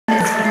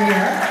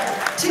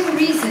2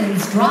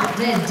 reasons Drop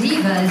Dead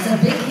Diva is a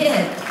big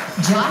hit.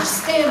 Josh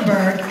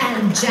Samberg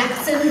and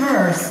Jackson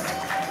Hurst.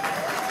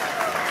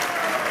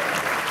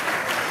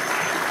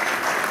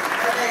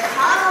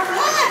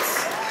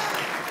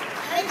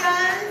 Hey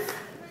guys.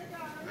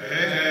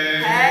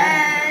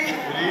 Hey.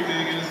 Good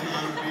evening. It is an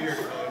honor to be here,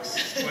 folks.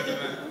 Quite the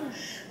event.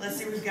 Let's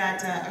see, we've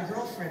got a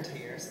girlfriend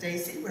here.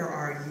 Stacy, where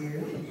are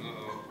you?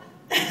 Uh-oh.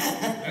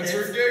 That's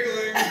her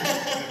giggling.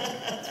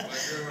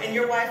 That's my girl. And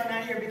your wife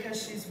not here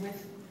because she's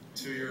with?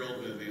 2-year-old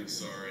Vivian,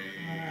 sorry.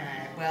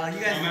 Alright, well you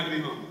guys I'm happy to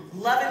be home.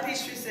 love in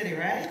Peachtree City,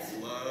 right?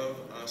 Love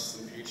us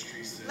in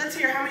Peachtree City. Let's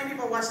hear how many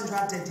people are watching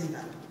Drop Dead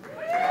Diva.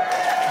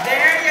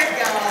 There you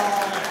go.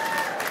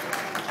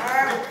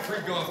 Alright.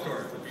 Free golf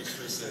cart for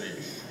Peachtree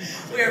City.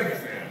 We're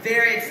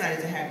very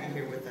excited to have you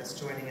here with us,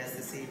 joining us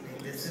this evening.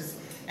 This is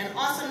an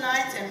awesome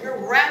night, and we're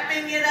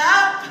wrapping it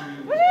up.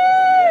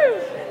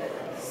 Woo!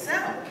 So,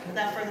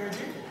 without further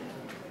ado,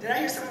 did I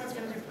hear someone was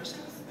going to do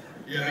push-ups?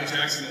 Yeah, I think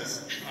Jackson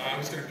is. I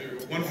was going to do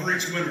one for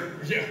each winner.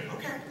 Yeah.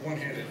 Okay.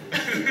 One-handed.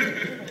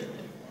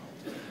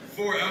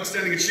 For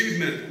Outstanding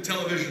Achievement,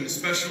 Television,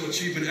 Special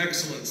Achievement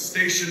Excellence,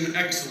 Station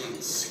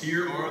Excellence.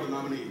 Here are the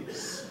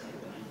nominees.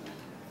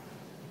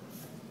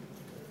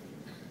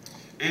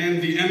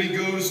 And the Emmy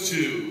goes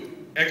to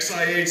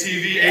XIA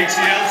TV,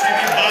 ATL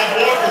TV, Bob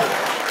Walker.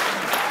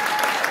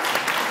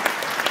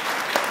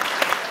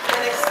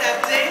 And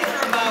accepting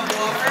for Bob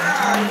Walker,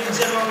 our new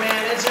general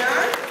manager,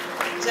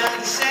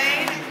 Johnny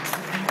Shane,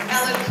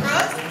 Ellen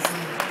Crook,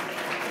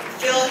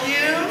 Phil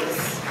Hughes,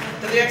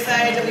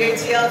 WXIA,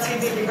 WATL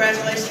TV.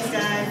 Congratulations,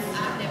 guys.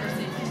 I've never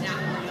seen you that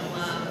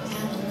love.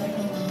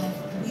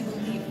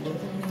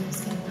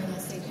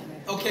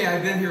 Okay,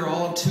 I've been here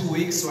all of 2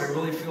 weeks, so I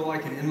really feel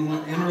like an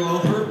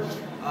interloper.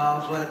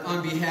 But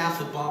on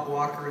behalf of Bob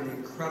Walker and the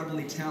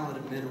incredibly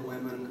talented men and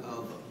women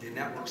of the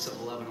networks of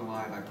 11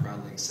 Alive, I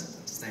proudly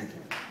accept this. Thank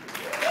you.